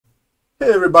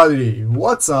Hey everybody,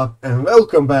 what's up and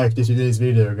welcome back to today's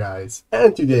video guys.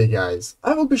 And today guys,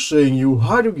 I will be showing you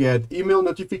how to get email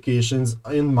notifications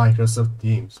in Microsoft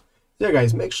Teams. So yeah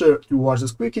guys, make sure to watch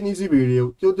this quick and easy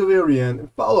video till the very end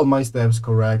and follow my steps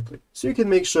correctly, so you can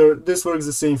make sure this works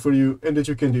the same for you and that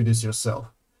you can do this yourself.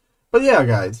 But yeah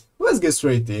guys, let's get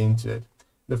straight into it.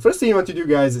 The first thing you want to do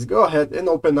guys is go ahead and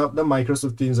open up the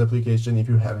Microsoft Teams application if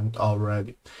you haven't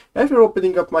already. After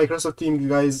opening up Microsoft Teams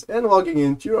guys and logging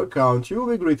into your account, you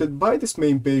will be greeted by this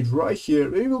main page right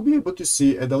here, where you will be able to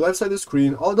see at the left side of the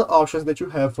screen all the options that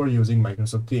you have for using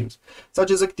Microsoft Teams,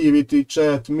 such as activity,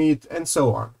 chat, meet, and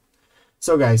so on.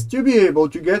 So guys, to be able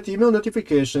to get email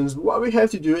notifications, what we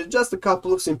have to do is just a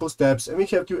couple of simple steps, and we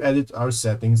have to edit our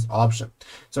settings option.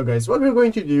 So guys, what we're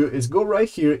going to do is go right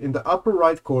here in the upper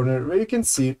right corner where you can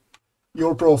see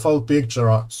your profile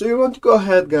picture. So you want to go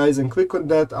ahead guys and click on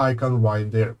that icon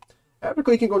right there. After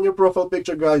clicking on your profile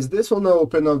picture guys, this will now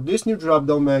open up this new drop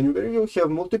down menu where you'll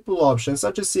have multiple options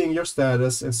such as seeing your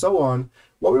status and so on.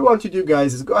 What we want to do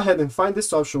guys is go ahead and find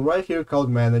this option right here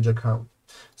called manage account.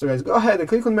 So guys, go ahead and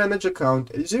click on manage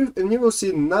account, and you will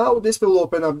see now this will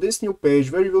open up this new page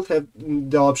where you will have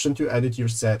the option to edit your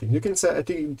settings. You can set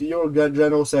your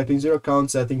general settings, your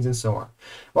account settings, and so on.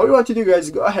 What we want to do guys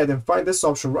is go ahead and find this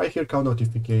option right here called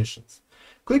notifications.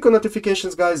 Click on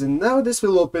notifications guys, and now this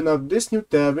will open up this new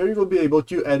tab where you will be able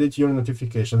to edit your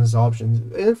notifications options.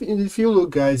 And if you look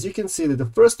guys, you can see that the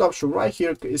first option right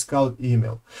here is called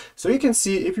email. So you can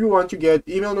see if you want to get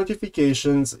email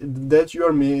notifications that you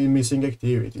are missing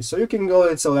activities. So you can go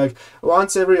and select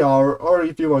once every hour, or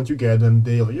if you want to get them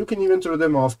daily. You can even turn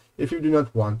them off if you do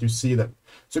not want to see them.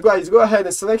 So guys, go ahead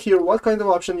and select here what kind of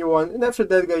option you want, and after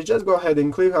that guys, just go ahead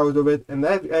and click out of it and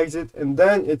exit, and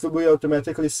then it will be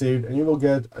automatically saved and you will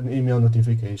get an email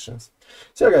notifications.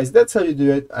 So guys, that's how you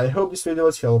do it. I hope this video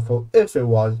was helpful. If it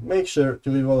was, make sure to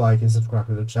leave a like and subscribe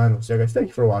to the channel. So guys, thank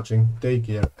you for watching, take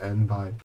care and bye.